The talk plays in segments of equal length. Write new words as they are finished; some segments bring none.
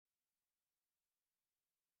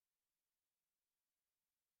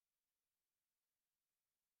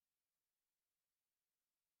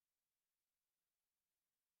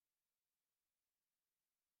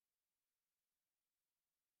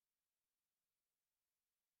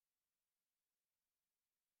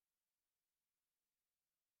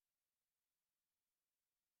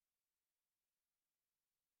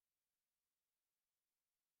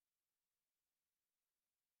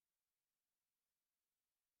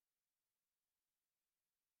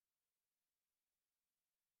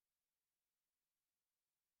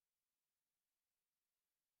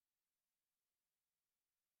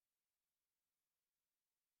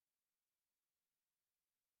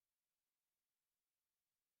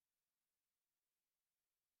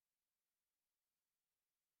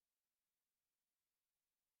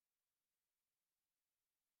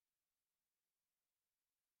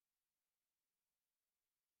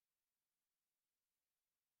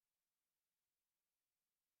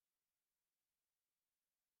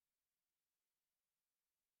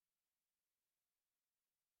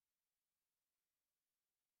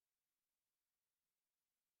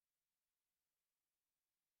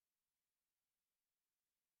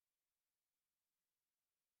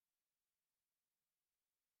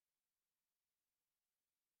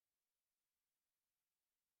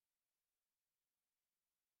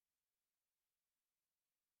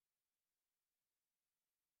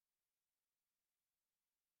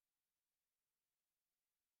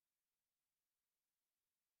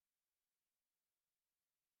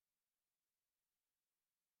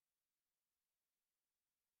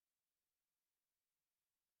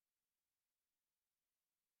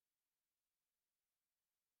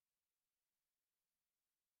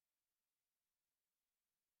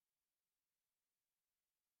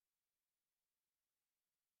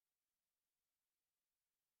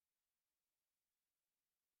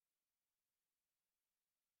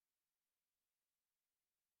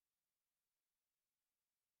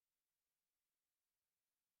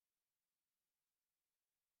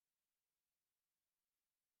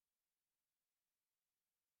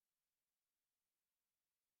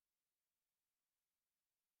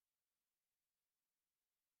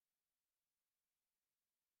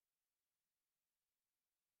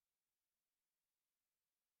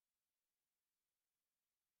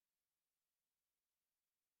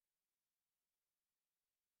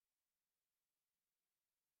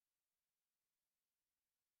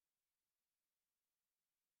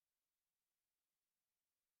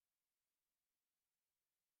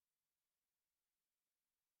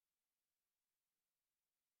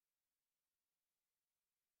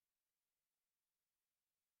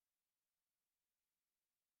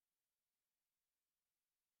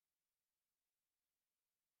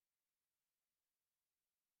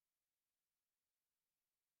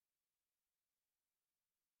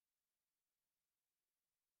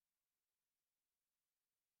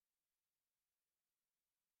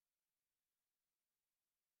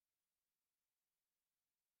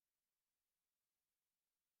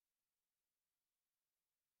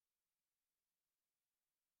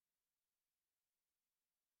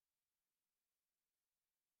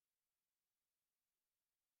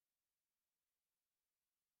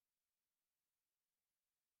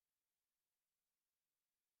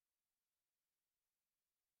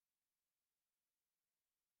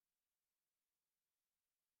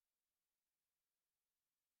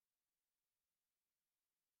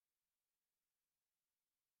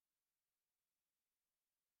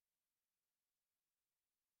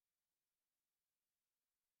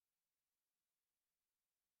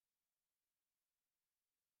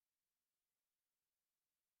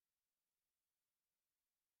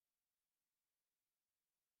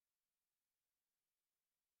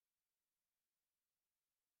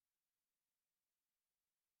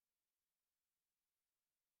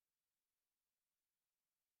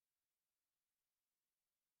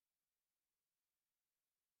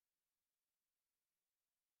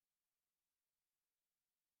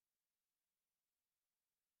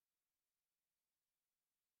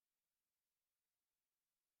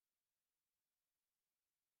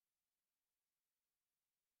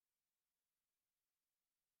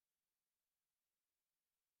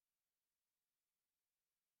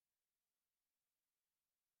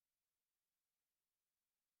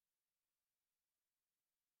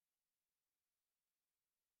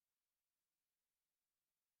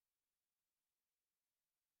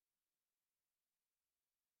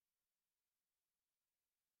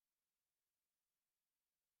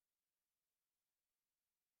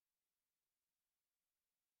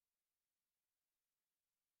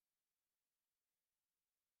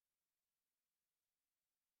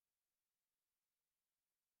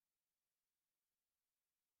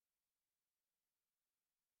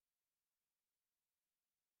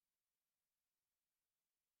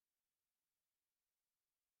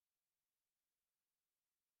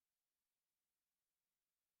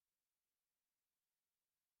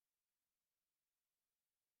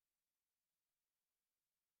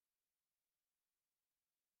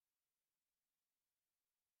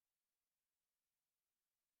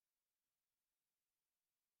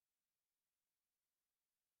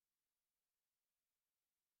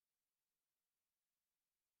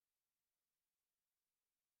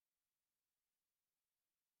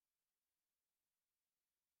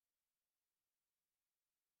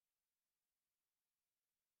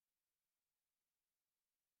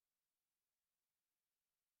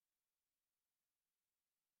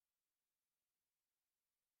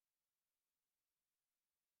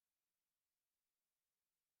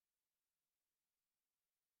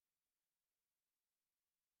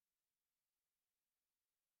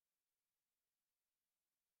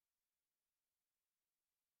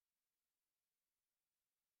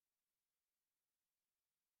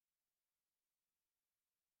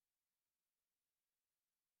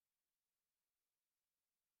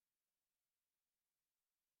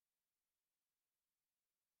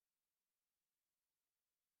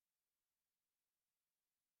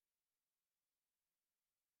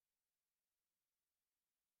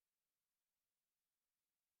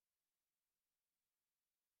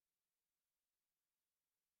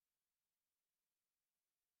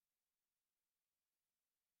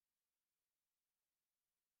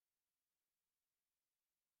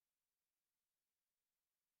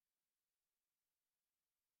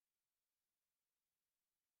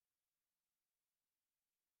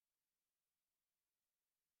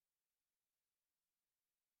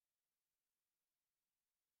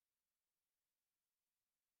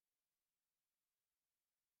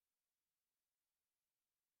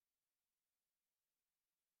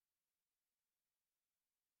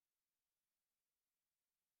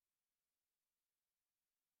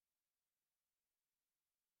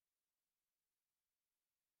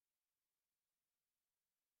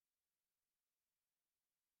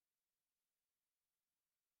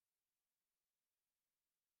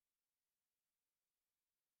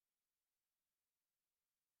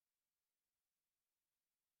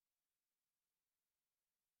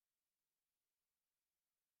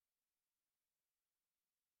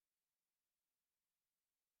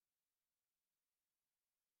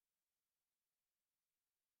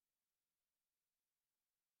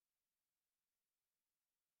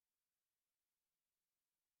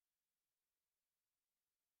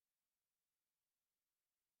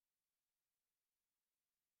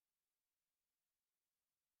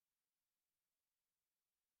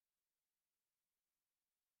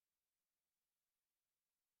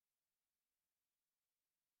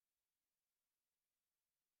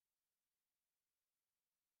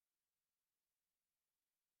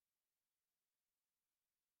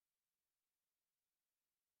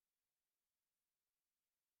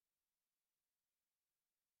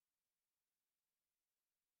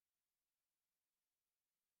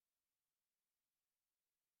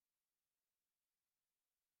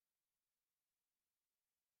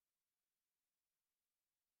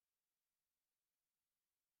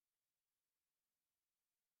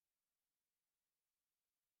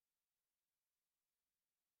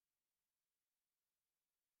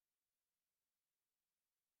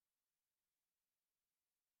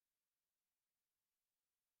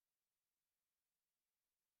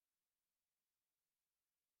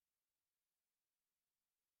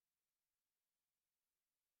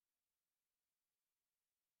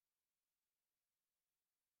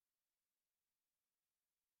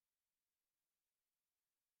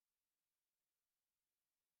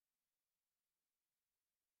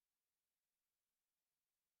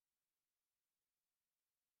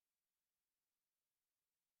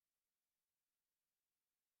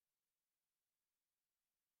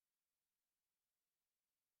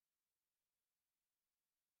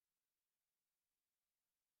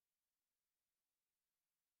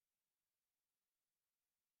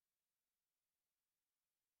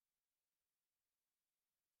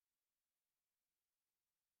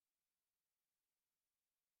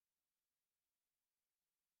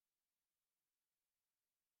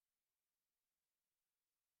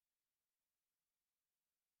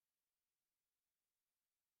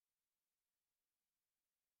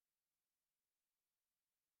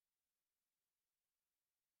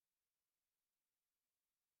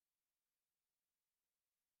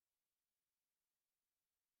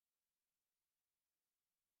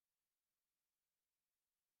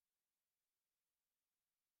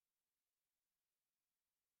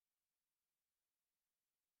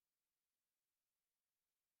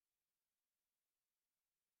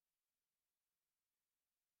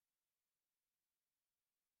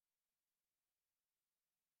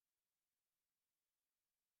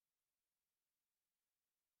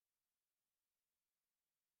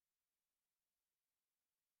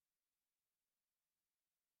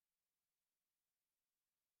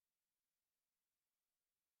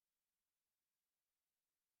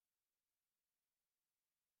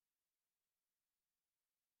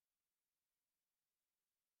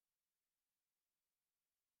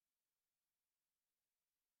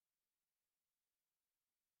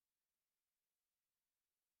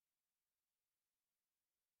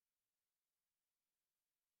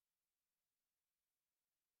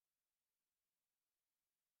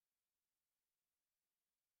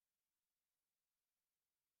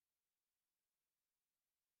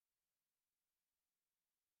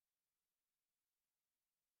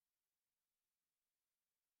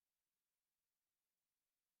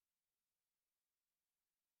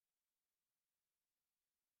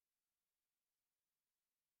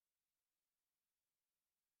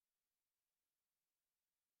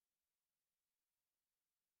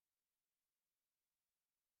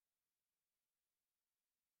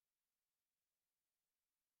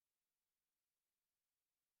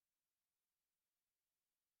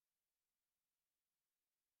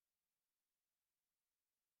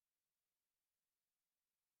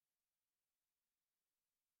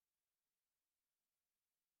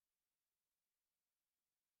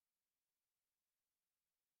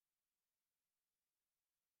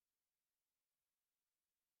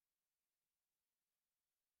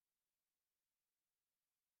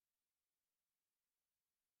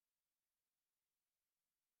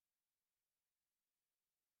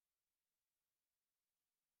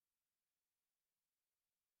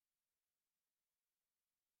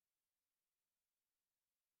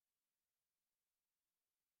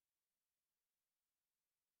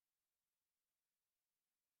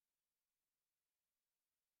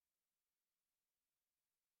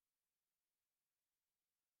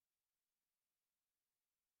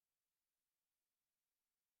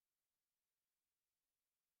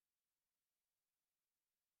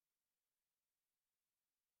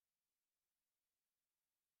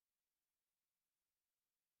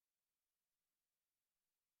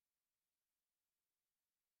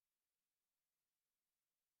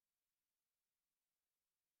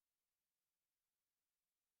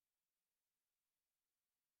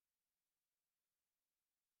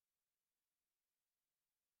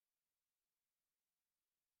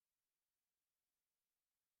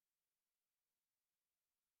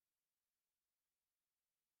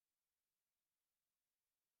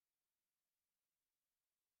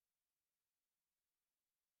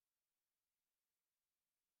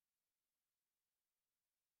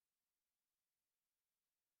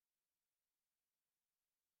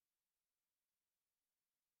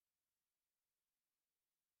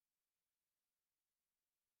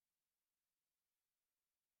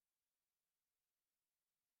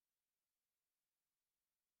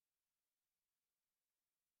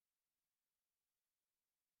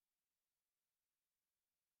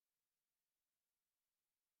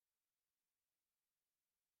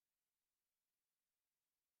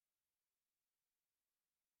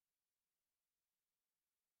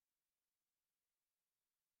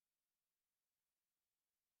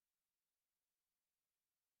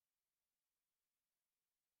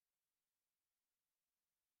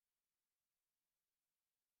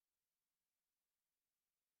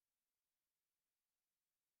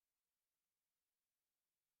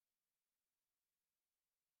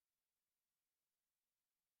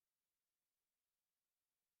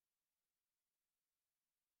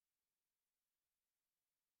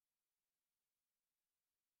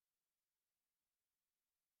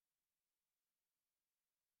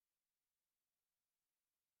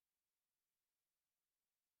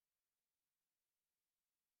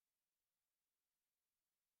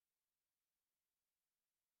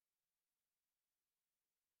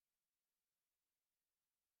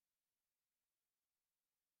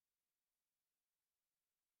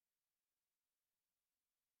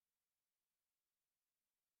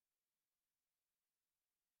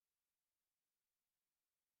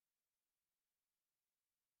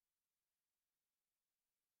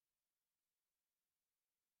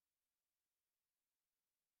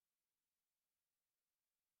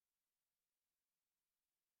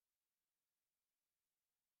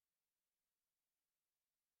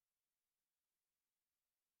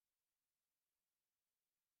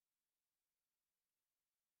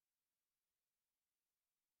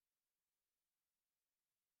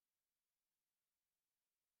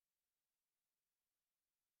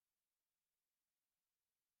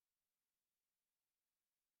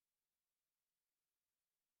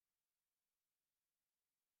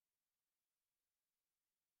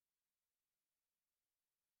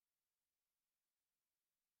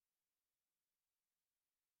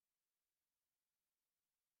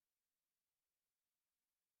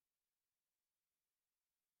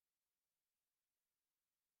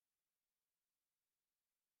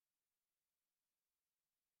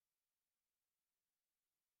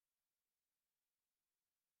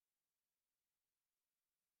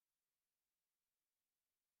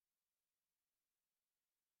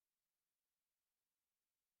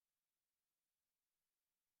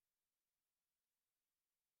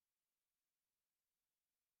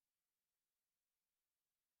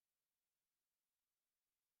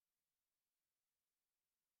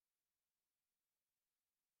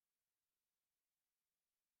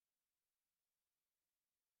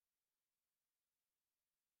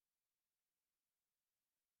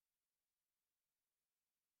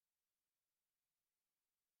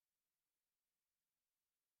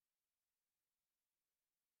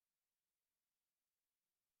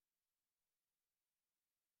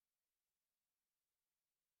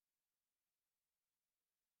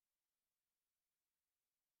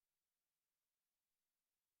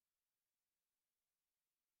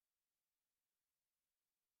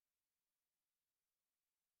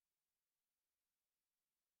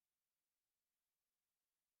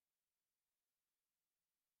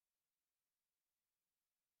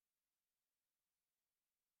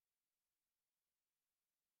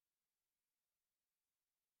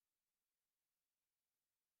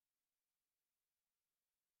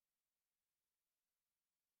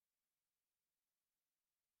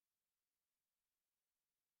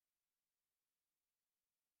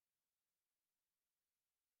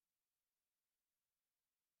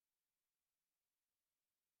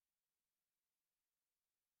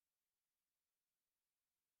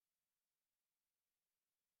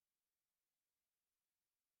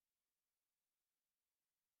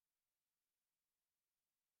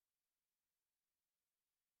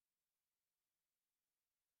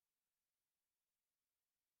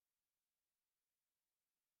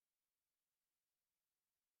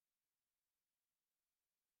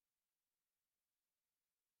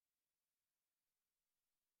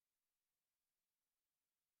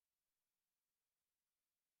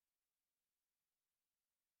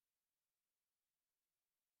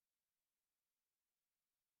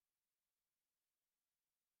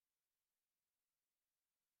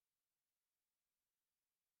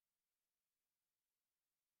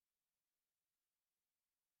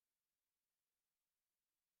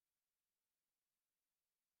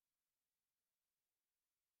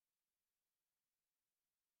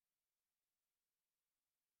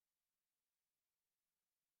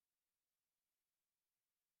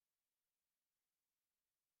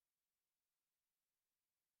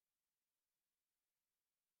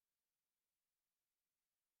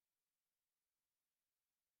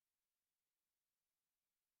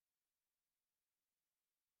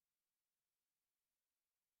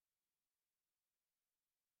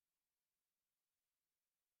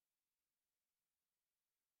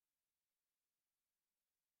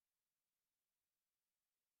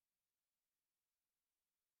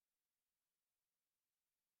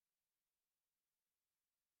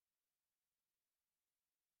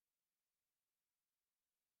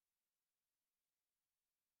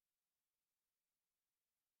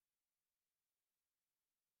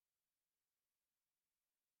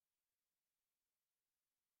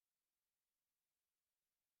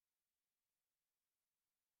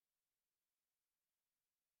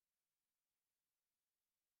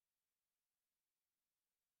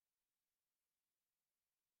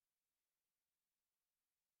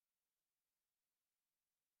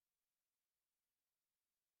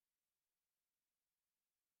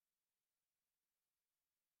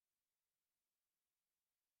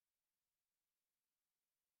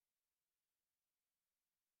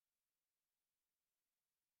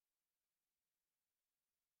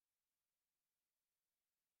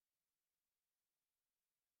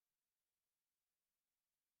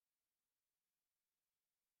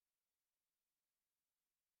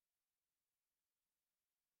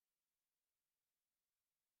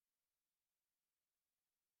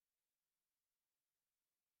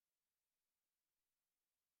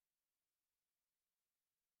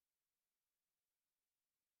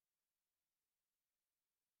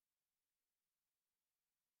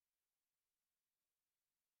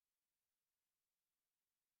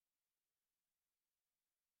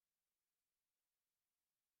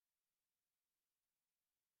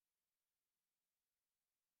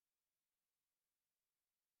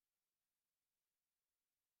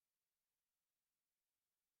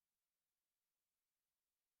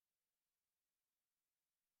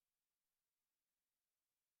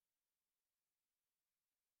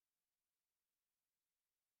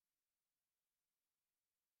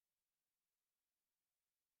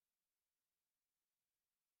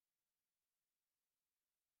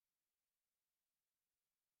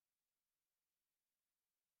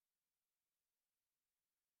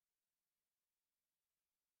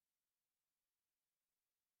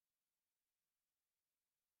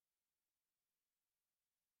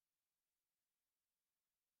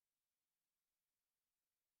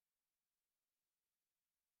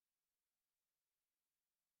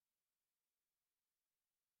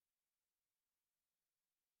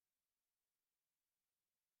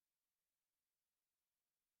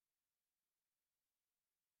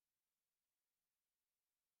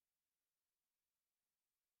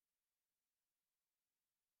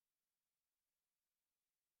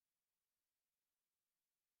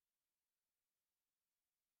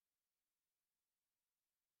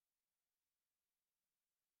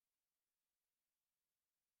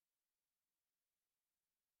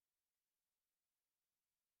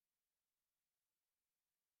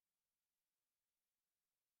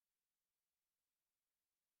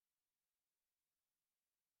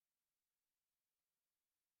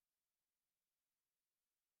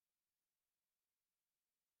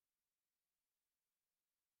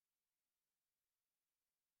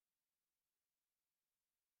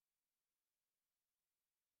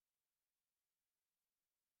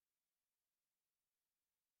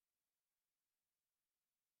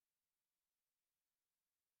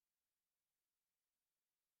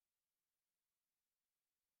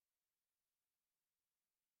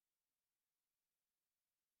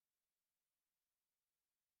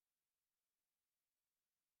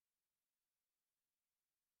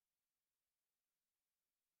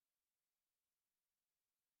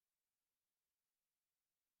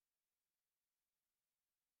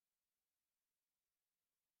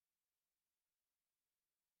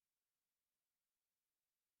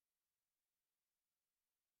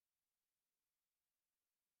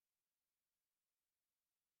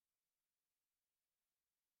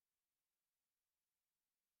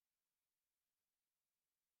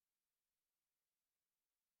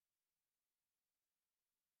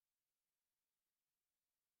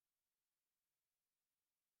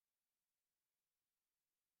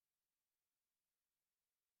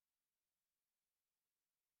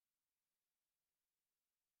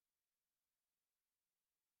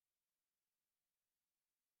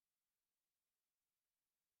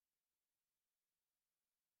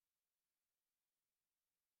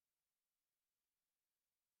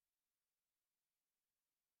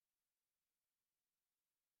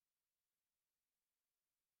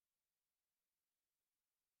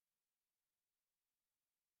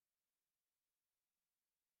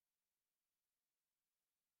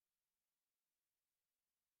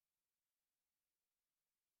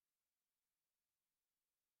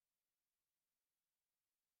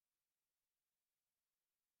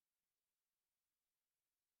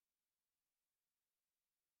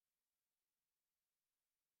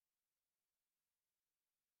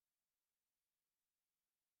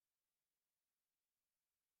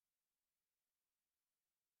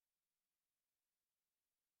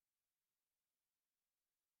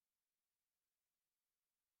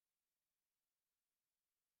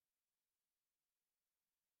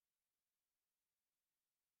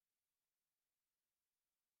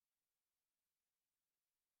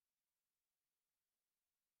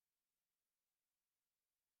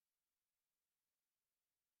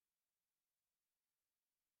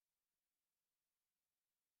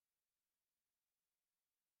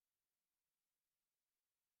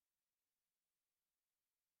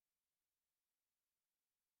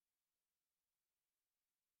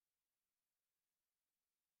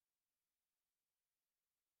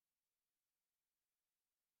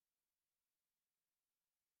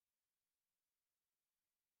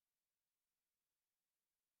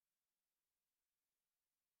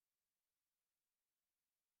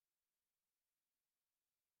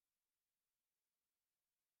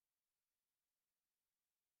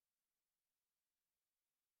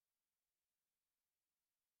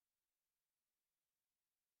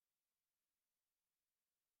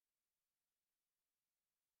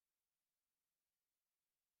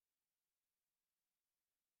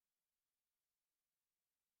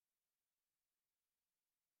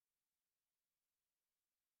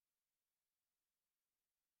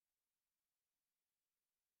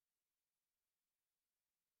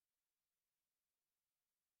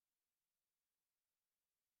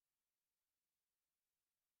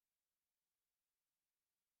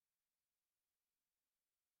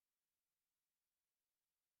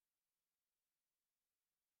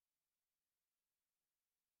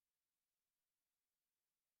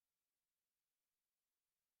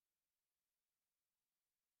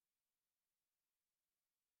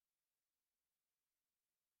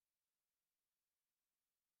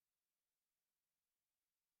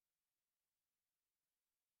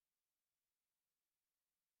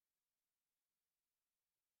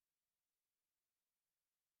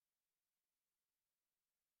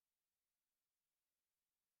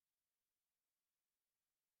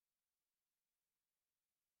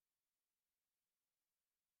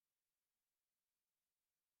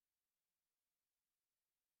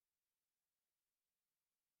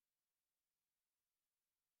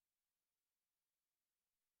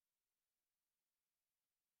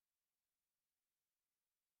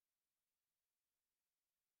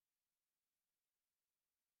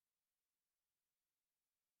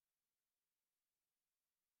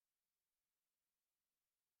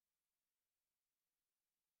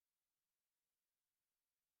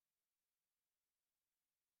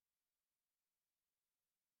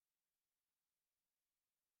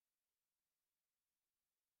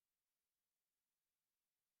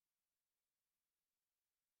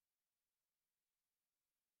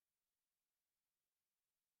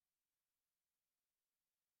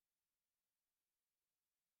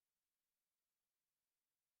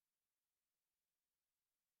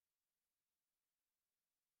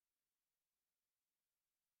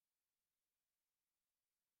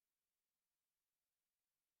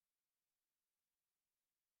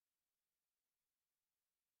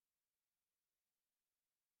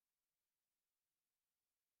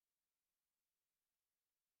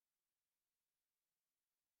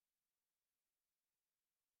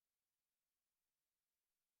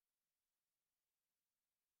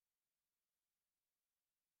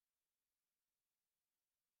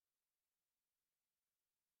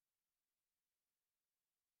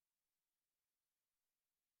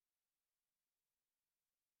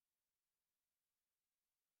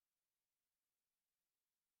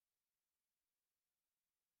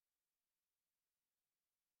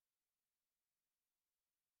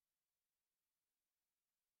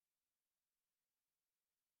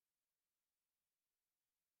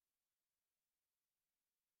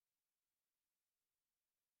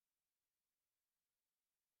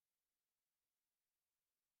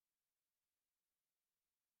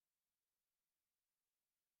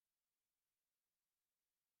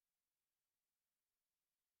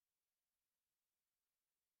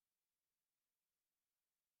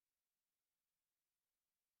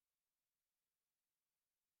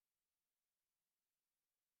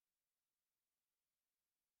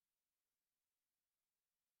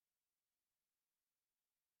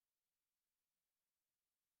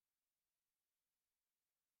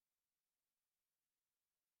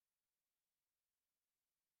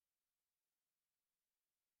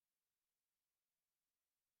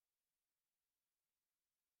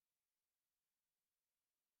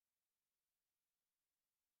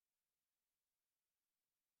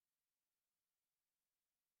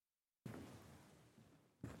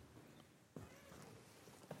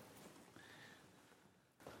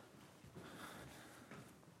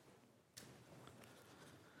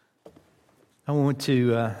I want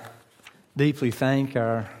to deeply thank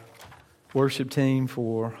our worship team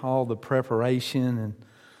for all the preparation and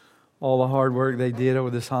all the hard work they did over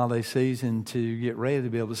this holiday season to get ready to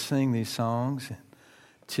be able to sing these songs and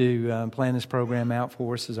to plan this program out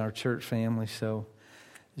for us as our church family. So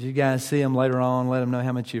as you guys see them later on, let them know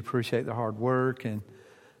how much you appreciate their hard work and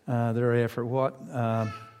their effort. What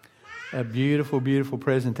a beautiful, beautiful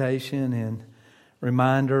presentation and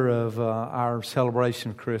reminder of our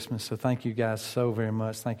celebration of Christmas. So thank you guys so very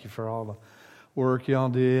much. Thank you for all the work y'all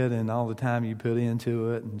did and all the time you put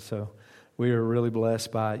into it. And so we are really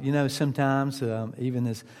blessed by it. You know, sometimes even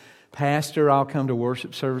as pastor, I'll come to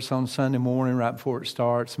worship service on Sunday morning right before it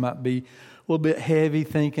starts. Might be a little bit heavy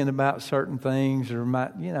thinking about certain things, or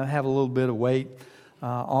might, have a little bit of weight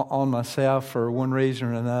on myself for one reason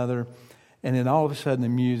or another. And then all of a sudden the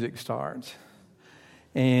music starts.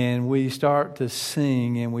 And we start to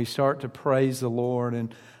sing and we start to praise the Lord,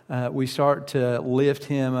 and we start to lift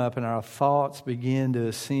Him up, and our thoughts begin to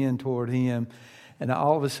ascend toward Him. And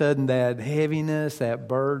all of a sudden that heaviness, that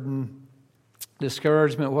burden,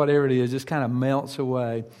 discouragement, whatever it is, just kind of melts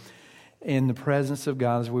away in the presence of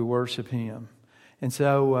God as we worship Him. And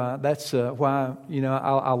so that's why,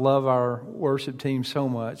 I love our worship team so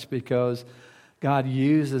much, because God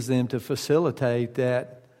uses them to facilitate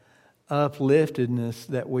that upliftedness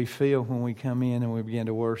that we feel when we come in and we begin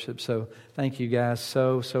to worship. So thank you guys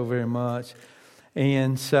so very much.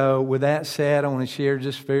 And so with that said, I want to share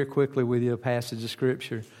just very quickly with you a passage of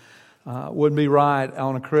Scripture. Wouldn't be right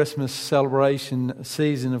on a Christmas celebration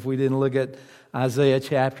season if we didn't look at Isaiah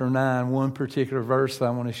chapter 9, one particular verse that I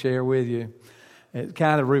want to share with you. It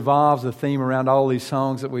kind of revolves the theme around all these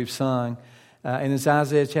songs that we've sung. And it's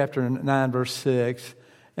Isaiah chapter 9, verse 6.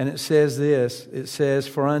 And it says this, it says,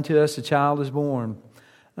 "For unto us a child is born,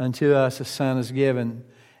 unto us a son is given,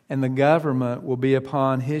 and the government will be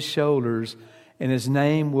upon His shoulders, and His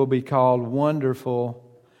name will be called Wonderful,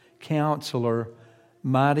 Counselor,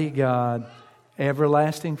 Mighty God,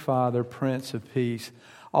 Everlasting Father, Prince of Peace."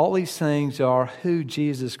 All these things are who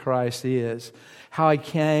Jesus Christ is, how He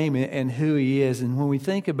came and who He is. And when we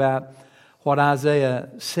think about what Isaiah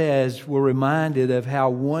says, we're reminded of how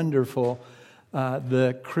wonderful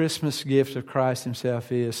the Christmas gift of Christ Himself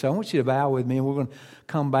is. So I want you to bow with me, and we're going to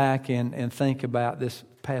come back and think about this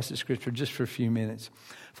passage of Scripture just for a few minutes.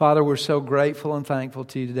 Father, we're so grateful and thankful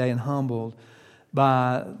to You today, and humbled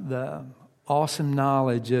by the awesome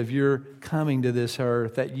knowledge of Your coming to this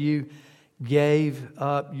earth, that You gave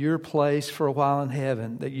up Your place for a while in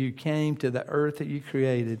heaven, that You came to the earth that You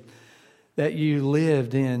created, that You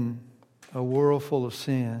lived in a world full of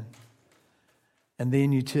sin, and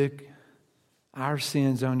then You took our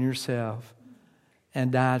sins on Yourself and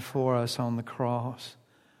died for us on the cross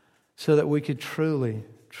so that we could truly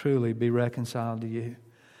be reconciled to You.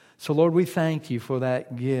 So Lord, we thank You for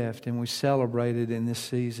that gift, and we celebrate it in this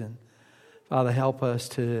season. Father, help us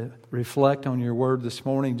to reflect on Your word this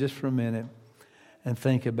morning just for a minute and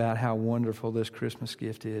think about how wonderful this Christmas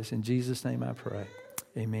gift is. In Jesus' name I pray.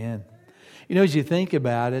 Amen. As you think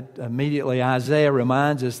about it, immediately Isaiah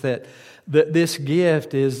reminds us that this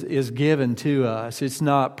gift is given to us. It's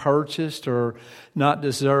not purchased or not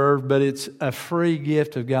deserved, but it's a free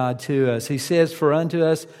gift of God to us. He says, "For unto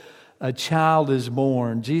us a child is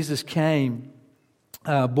born." Jesus came,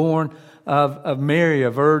 born of Mary,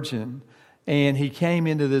 a virgin. And He came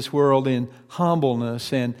into this world in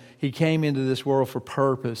humbleness, and He came into this world for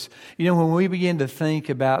purpose. When we begin to think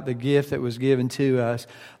about the gift that was given to us,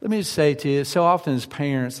 let me just say to you, so often as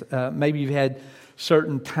parents, maybe you've had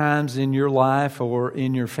certain times in your life or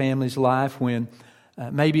in your family's life when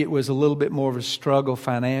maybe it was a little bit more of a struggle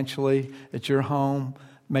financially at your home,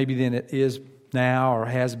 maybe than it is now or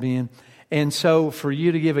has been. And so for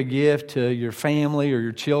you to give a gift to your family or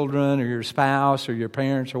your children or your spouse or your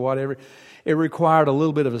parents or whatever, it required a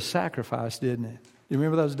little bit of a sacrifice, didn't it? You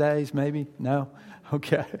remember those days, maybe? No?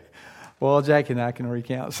 Okay. Well, Jackie and I can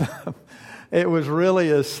recount some. It was really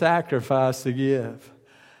a sacrifice to give.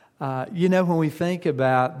 When we think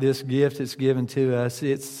about this gift that's given to us,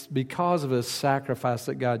 it's because of a sacrifice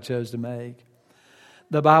that God chose to make.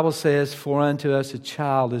 The Bible says, "For unto us a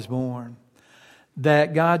child is born."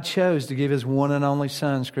 That God chose to give His one and only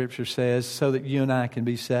Son, Scripture says, so that you and I can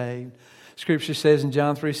be saved. Scripture says in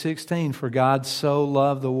John 3:16, "For God so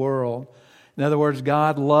loved the world." In other words,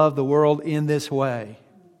 God loved the world in this way.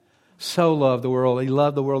 So loved the world. He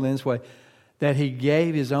loved the world in this way, that He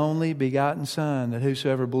gave His only begotten Son, that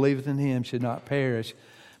whosoever believeth in Him should not perish,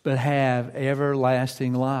 but have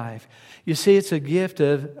everlasting life. You see, it's a gift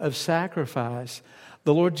of sacrifice.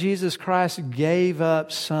 The Lord Jesus Christ gave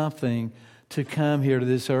up something to come here to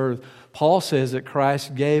this earth Paul says that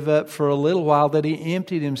Christ gave up for a little while, that He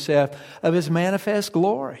emptied Himself of His manifest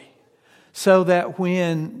glory, so that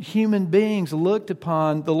when human beings looked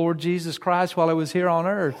upon the Lord Jesus Christ while He was here on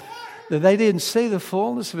earth, that they didn't see the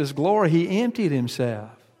fullness of His glory. He emptied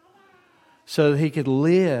Himself so that He could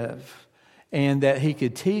live and that He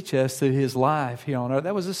could teach us through His life here on earth.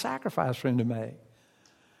 That was a sacrifice for Him to make.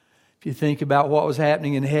 If you think about what was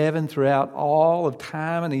happening in heaven throughout all of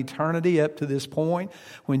time and eternity up to this point,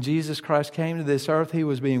 when Jesus Christ came to this earth, He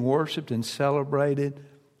was being worshiped and celebrated.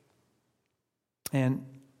 And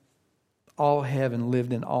all heaven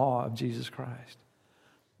lived in awe of Jesus Christ.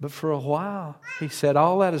 But for a while, He set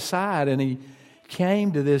all that aside and He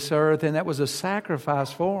came to this earth, and that was a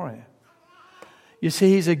sacrifice for Him. You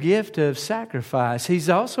see, He's a gift of sacrifice. He's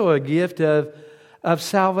also a gift of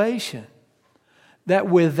salvation. That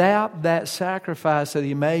without that sacrifice that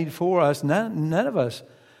He made for us, none of us,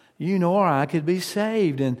 you nor I, could be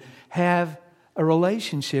saved and have a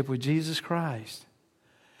relationship with Jesus Christ.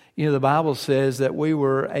 You know, the Bible says that we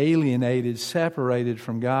were alienated, separated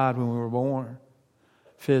from God when we were born,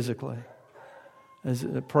 physically. As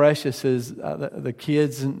precious as the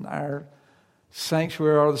kids in our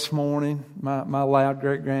sanctuary are this morning, my loud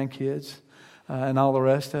great-grandkids and all the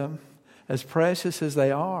rest of them, as precious as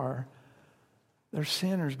they are, they're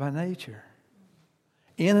sinners by nature.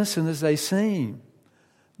 Innocent as they seem,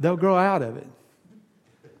 they'll grow out of it,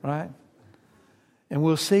 right? And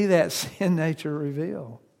we'll see that sin nature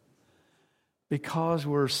revealed because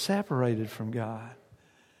we're separated from God.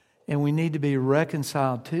 And we need to be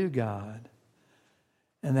reconciled to God.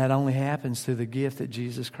 And that only happens through the gift that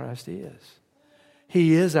Jesus Christ is.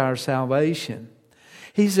 He is our salvation.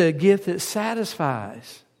 He's a gift that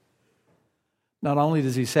satisfies. Not only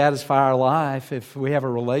does He satisfy our life if we have a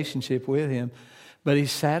relationship with Him, but He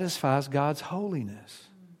satisfies God's holiness.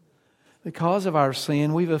 Because of our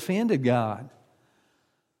sin, we've offended God.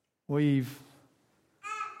 We've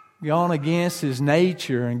gone against His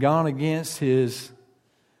nature and gone against His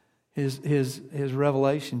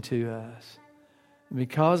revelation to us. And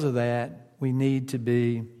because of that, He needs to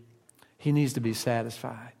be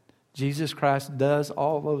satisfied. Jesus Christ does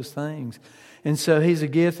all those things. And so He's a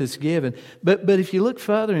gift that's given. But if you look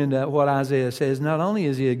further into what Isaiah says, not only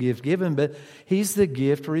is He a gift given, but He's the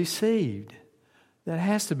gift received. That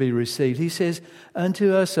has to be received. He says,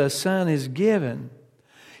 unto us a son is given.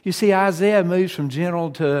 You see, Isaiah moves from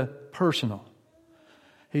general to personal.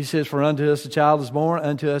 He says, for unto us a child is born,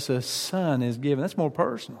 unto us a son is given. That's more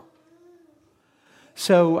personal.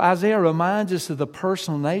 So Isaiah reminds us of the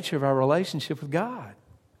personal nature of our relationship with God.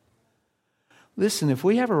 Listen, if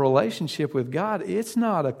we have a relationship with God, it's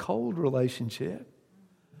not a cold relationship.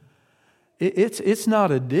 It's not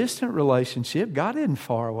a distant relationship. God isn't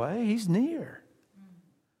far away. He's near.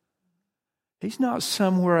 He's not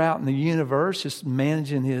somewhere out in the universe just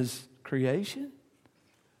managing His creation.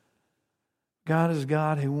 God is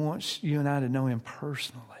God who wants you and I to know Him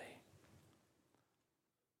personally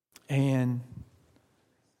and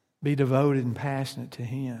be devoted and passionate to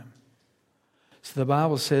Him. So the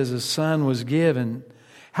Bible says a son was given.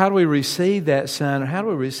 How do we receive that son, or how do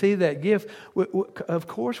we receive that gift? Of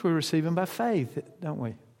course we receive Him by faith, don't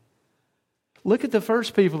we? Look at the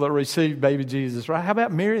first people that received baby Jesus, right? How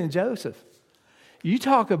about Mary and Joseph? You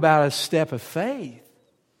talk about a step of faith.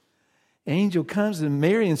 Angel comes to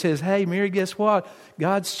Mary and says, hey, Mary, guess what?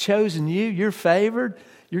 God's chosen you. You're favored.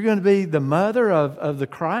 You're going to be the mother of the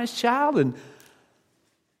Christ child. And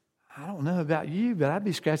I don't know about you, but I'd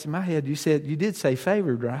be scratching my head. You did say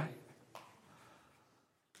favored, right?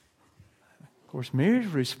 Of course, Mary's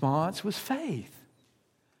response was faith.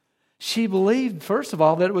 She believed, first of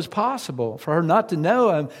all, that it was possible for her not to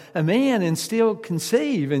know a man and still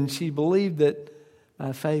conceive. And she believed that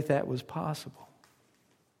by faith that was possible.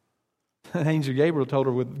 Angel Gabriel told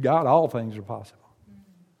her with God all things are possible.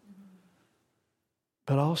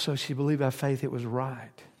 But also she believed by faith it was right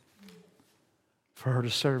for her to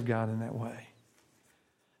serve God in that way.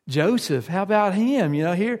 Joseph, how about him? You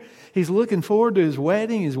know, here he's looking forward to his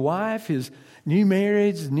wedding, his wife, his new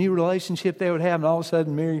marriage, his new relationship they would have. And all of a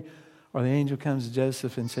sudden Mary or the angel comes to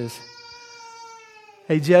Joseph and says,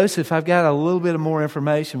 hey, Joseph, I've got a little bit of more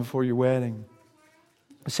information before your wedding.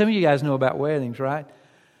 Some of you guys know about weddings, right?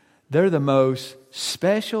 They're the most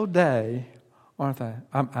special day, aren't they?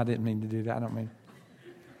 I didn't mean to do that. I don't mean.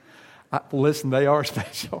 Listen, they are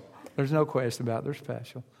special. There's no question about it. They're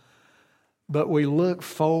special. But we look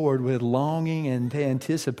forward with longing and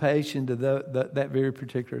anticipation to that very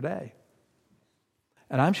particular day.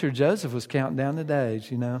 And I'm sure Joseph was counting down the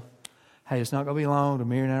days, you know. Hey, it's not going to be long till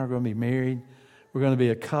Mary and I are going to be married. We're going to be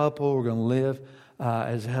a couple. We're going to live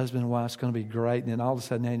as a husband and wife. It's going to be great. And then all of a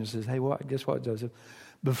sudden, the angel says, hey, guess what, Joseph?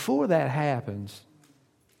 Before that happens,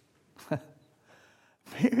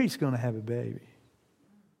 Mary's going to have a baby.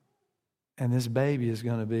 And this baby is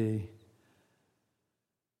going to be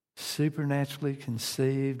supernaturally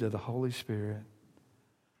conceived of the Holy Spirit.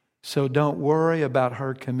 So don't worry about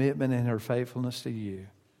her commitment and her faithfulness to you,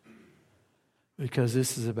 because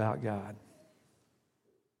this is about God.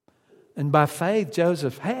 And by faith,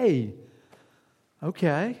 Joseph, hey,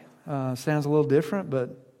 okay, sounds a little different,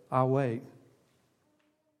 but I'll wait.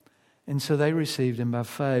 And so they received him by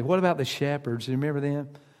faith. What about the shepherds? Do you remember them?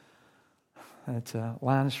 That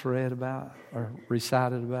Linus read about or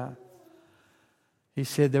recited about. He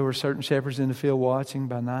said there were certain shepherds in the field watching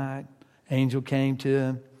by night. Angel came to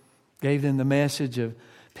them, gave them the message of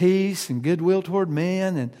peace and goodwill toward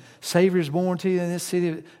men, and Savior is born to you in this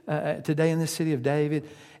city today in this city of David.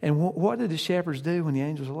 And what did the shepherds do when the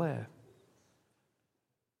angels left?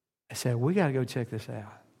 They said, we got to go check this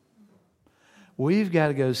out. We've got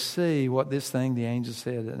to go see what this thing the angel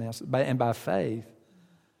said. And by faith,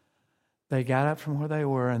 they got up from where they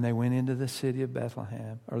were and they went into the city of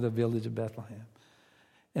Bethlehem, or the village of Bethlehem.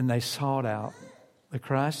 And they sought out the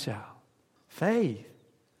Christ child. Faith.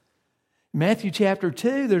 Matthew chapter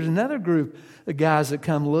 2, there's another group of guys that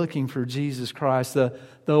come looking for Jesus Christ, the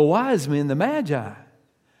wise men, the Magi.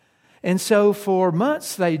 And so for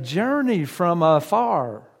months they journeyed from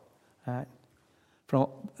afar. Right?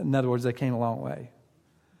 In other words, they came a long way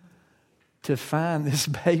to find this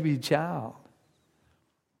baby child.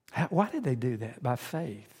 Why did they do that? By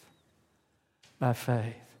faith. By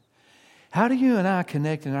faith. How do you and I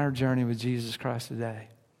connect in our journey with Jesus Christ today?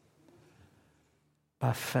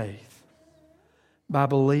 By faith. By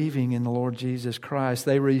believing in the Lord Jesus Christ.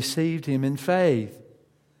 They received him in faith.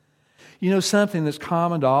 You know, something that's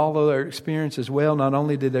common to all of their experience as well, not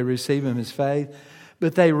only did they receive him as faith,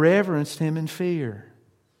 but they reverenced him in fear.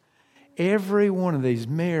 Every one of these,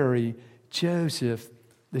 Mary, Joseph,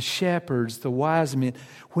 the shepherds, the wise men,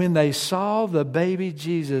 when they saw the baby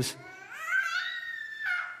Jesus,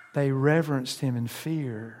 they reverenced him in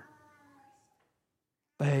fear.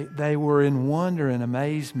 They were in wonder and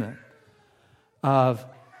amazement of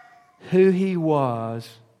who he was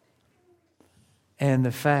and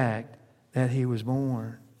the fact that he was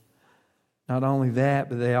born. Not only that,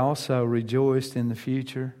 but they also rejoiced in the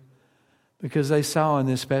future because they saw in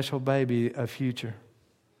this special baby a future.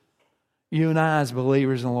 You and I, as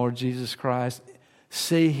believers in the Lord Jesus Christ,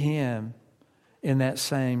 see him in that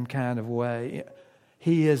same kind of way.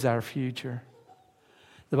 He is our future.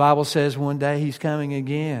 The Bible says one day he's coming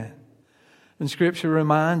again. And Scripture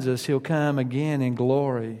reminds us he'll come again in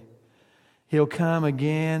glory. He'll come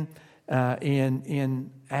again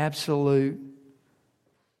in absolute,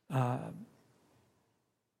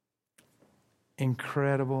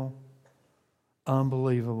 incredible,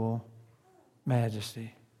 unbelievable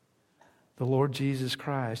majesty. The Lord Jesus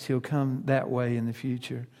Christ, he'll come that way in the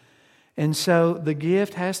future. And so the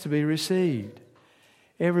gift has to be received.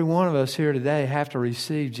 Every one of us here today have to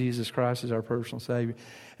receive Jesus Christ as our personal Savior.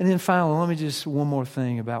 And then finally, let me just one more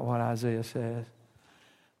thing about what Isaiah says.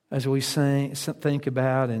 As we think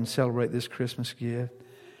about and celebrate this Christmas gift,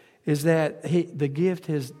 is that the gift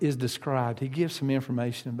is described. He gives some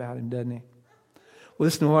information about him, doesn't he?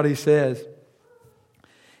 Listen to what he says.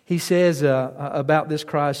 He says about this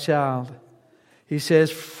Christ child, he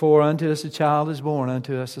says, for unto us a child is born,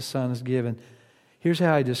 unto us a son is given. Here's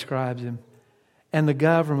how he describes him. And the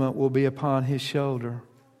government will be upon his shoulder.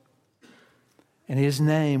 And his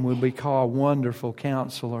name will be called Wonderful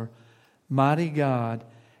Counselor, Mighty God,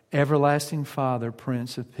 Everlasting Father,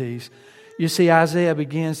 Prince of Peace. You see, Isaiah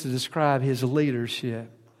begins to describe his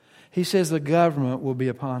leadership. He says the government will be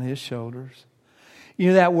upon his shoulders. You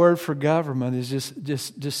know, that word for government is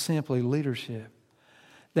just simply leadership.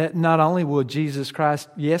 That not only will Jesus Christ,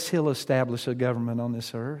 yes, he'll establish a government on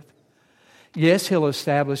this earth. Yes, he'll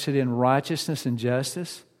establish it in righteousness and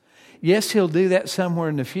justice. Yes, he'll do that somewhere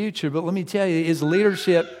in the future. But let me tell you, his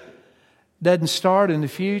leadership doesn't start in the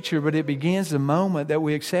future, but it begins the moment that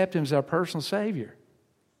we accept him as our personal Savior.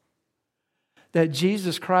 That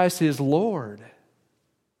Jesus Christ is Lord.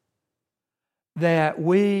 That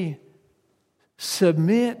we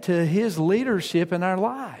submit to his leadership in our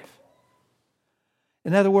life.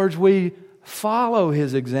 In other words, we follow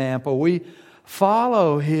his example. We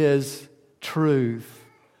follow his truth.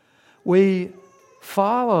 We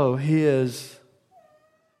follow his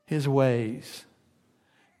ways.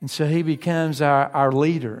 And so he becomes our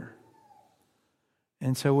leader.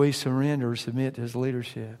 And so we surrender or submit to his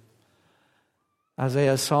leadership.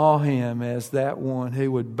 Isaiah saw him as that one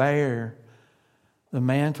who would bear the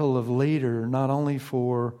mantle of leader, not only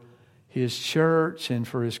for His church and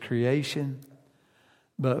for His creation,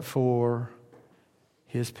 but for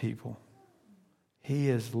His people. He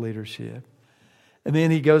is leadership. And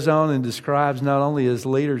then He goes on and describes not only His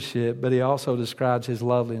leadership, but He also describes His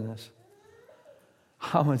loveliness.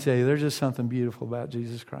 I'm going to tell you, there's just something beautiful about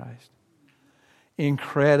Jesus Christ.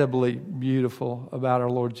 Incredibly beautiful about our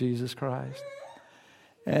Lord Jesus Christ.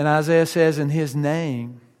 And Isaiah says in His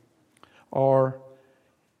name, or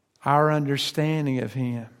our understanding of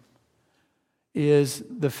Him, is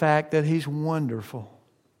the fact that He's wonderful.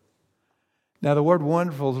 Now, the word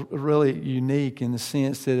wonderful is really unique in the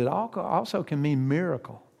sense that it also can mean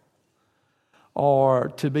miracle, or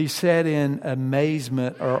to be set in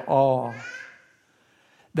amazement or awe.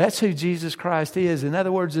 That's who Jesus Christ is. In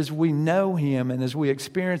other words, as we know Him and as we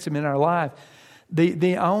experience Him in our life,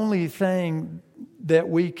 the only thing that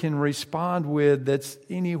we can respond with that's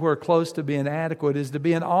anywhere close to being adequate is to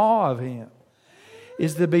be in awe of Him,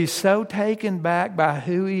 is to be so taken back by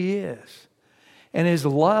who He is and His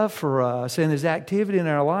love for us and His activity in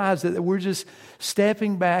our lives that we're just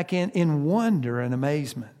stepping back in wonder and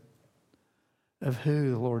amazement of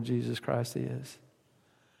who the Lord Jesus Christ is.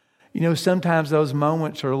 You know, sometimes those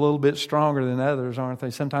moments are a little bit stronger than others, aren't they?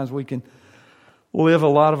 Sometimes we can live a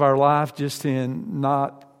lot of our life just in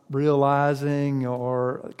not realizing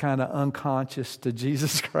or kind of unconscious to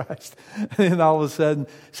Jesus Christ. And all of a sudden,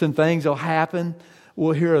 some things will happen.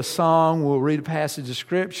 We'll hear a song, we'll read a passage of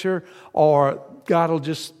Scripture, or God will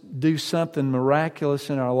just do something miraculous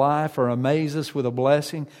in our life or amaze us with a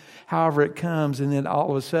blessing, however it comes, and then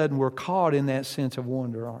all of a sudden we're caught in that sense of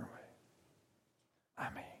wonder, aren't we? I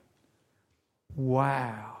mean,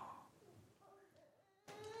 wow.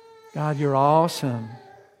 God, You're awesome.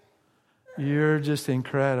 You're just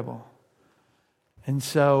incredible. And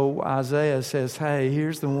so Isaiah says, hey,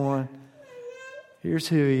 here's the one. Here's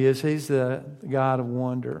who He is. He's the God of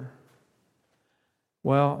wonder.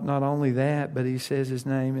 Well, not only that, but He says His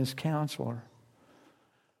name is Counselor.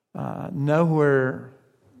 Nowhere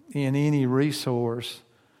in any resource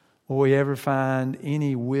will we ever find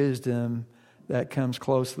any wisdom that comes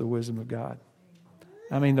close to the wisdom of God.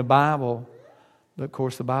 I mean, the Bible, but of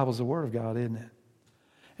course the Bible's the Word of God, isn't it?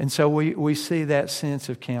 And so we see that sense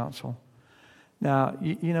of counsel. Now,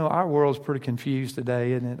 you know, our world's pretty confused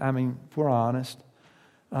today, isn't it? I mean, if we're honest,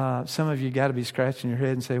 some of you got to be scratching your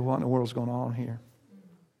head and say, what in the world's going on here?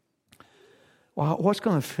 Well, what's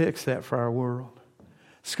going to fix that for our world?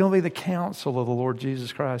 It's going to be the counsel of the Lord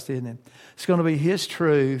Jesus Christ, isn't it? It's going to be His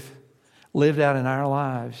truth lived out in our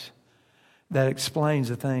lives that explains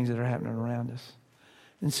the things that are happening around us.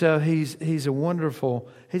 And so He's a wonderful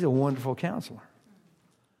counselor.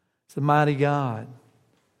 It's the mighty God.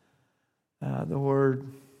 The word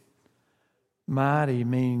mighty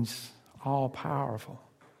means all-powerful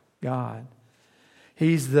God.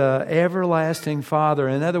 He's the everlasting Father.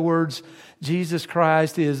 In other words, Jesus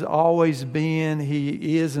Christ is always been,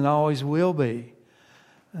 He is and always will be.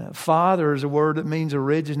 Father is a word that means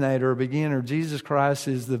originator or beginner. Jesus Christ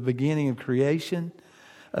is the beginning of creation,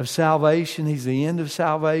 of salvation. He's the end of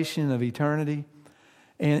salvation, of eternity.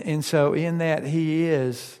 And so in that He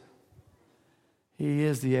is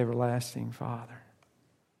the everlasting Father.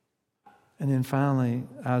 And then finally,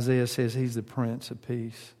 Isaiah says He's the Prince of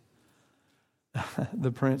Peace.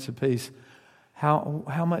 The Prince of Peace.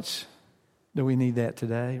 How much do we need that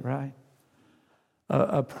today, right?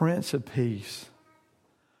 A Prince of Peace.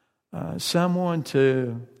 Someone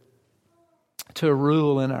to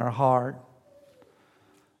rule in our heart.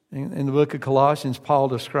 In the book of Colossians, Paul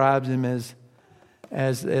describes Him as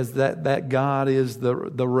that God is the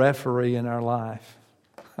referee in our life.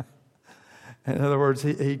 In other words,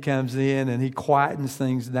 he comes in and He quietens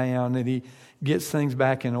things down and He gets things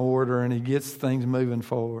back in order and He gets things moving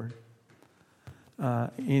forward.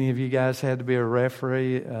 Any of you guys had to be a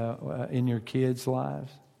referee in your kids'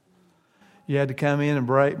 lives? You had to come in and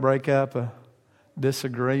break up a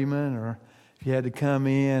disagreement, or if you had to come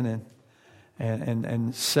in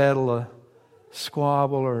and settle a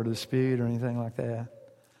squabble or a dispute or anything like that.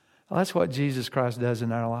 Well, that's what Jesus Christ does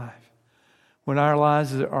in our life. When our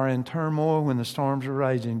lives are in turmoil, when the storms are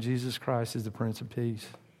raging, Jesus Christ is the Prince of Peace.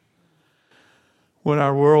 When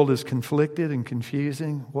our world is conflicted and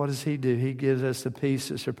confusing, what does He do? He gives us the peace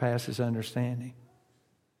that surpasses understanding.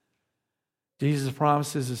 Jesus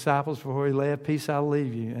promised His disciples before He left, peace I'll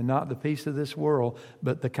leave you, and not the peace of this world,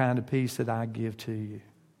 but the kind of peace that I give to you.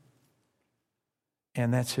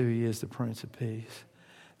 And that's who He is, the Prince of Peace.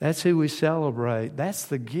 That's who we celebrate. That's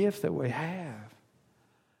the gift that we have.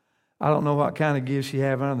 I don't know what kind of gifts you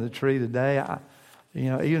have under the tree today.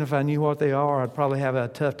 Even if I knew what they are, I'd probably have a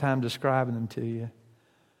tough time describing them to you.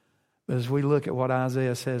 But as we look at what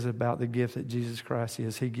Isaiah says about the gift that Jesus Christ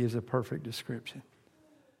is, he gives a perfect description.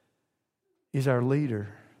 He's our leader,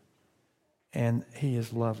 and he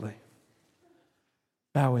is lovely.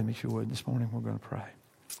 Bow with me if you would. This morning we're going to pray.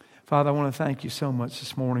 Father, I want to thank you so much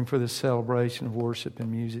this morning for this celebration of worship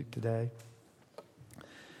and music today.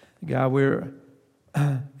 God, we're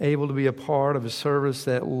able to be a part of a service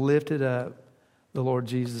that lifted up the Lord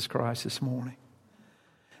Jesus Christ this morning.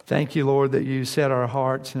 Thank you, Lord, that you set our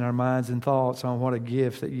hearts and our minds and thoughts on what a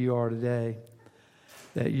gift that you are today.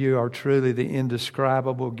 That you are truly the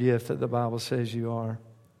indescribable gift that the Bible says you are.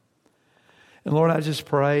 And Lord, I just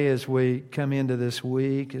pray as we come into this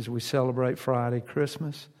week, as we celebrate Friday,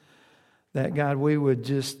 Christmas, that God, we would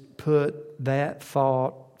just put that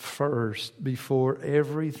thought first before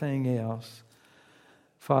everything else.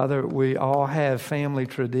 Father, we all have family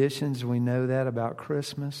traditions. We know that about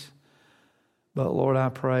Christmas. But Lord, I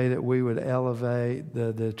pray that we would elevate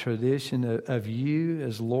the tradition of you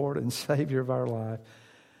as Lord and Savior of our life,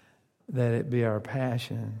 that it be our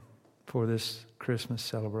passion for this Christmas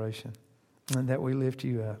celebration, and that we lift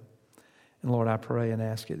you up. And Lord, I pray and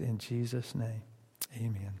ask it in Jesus' name.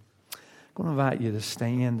 Amen. I'm going to invite you to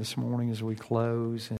stand this morning as we close.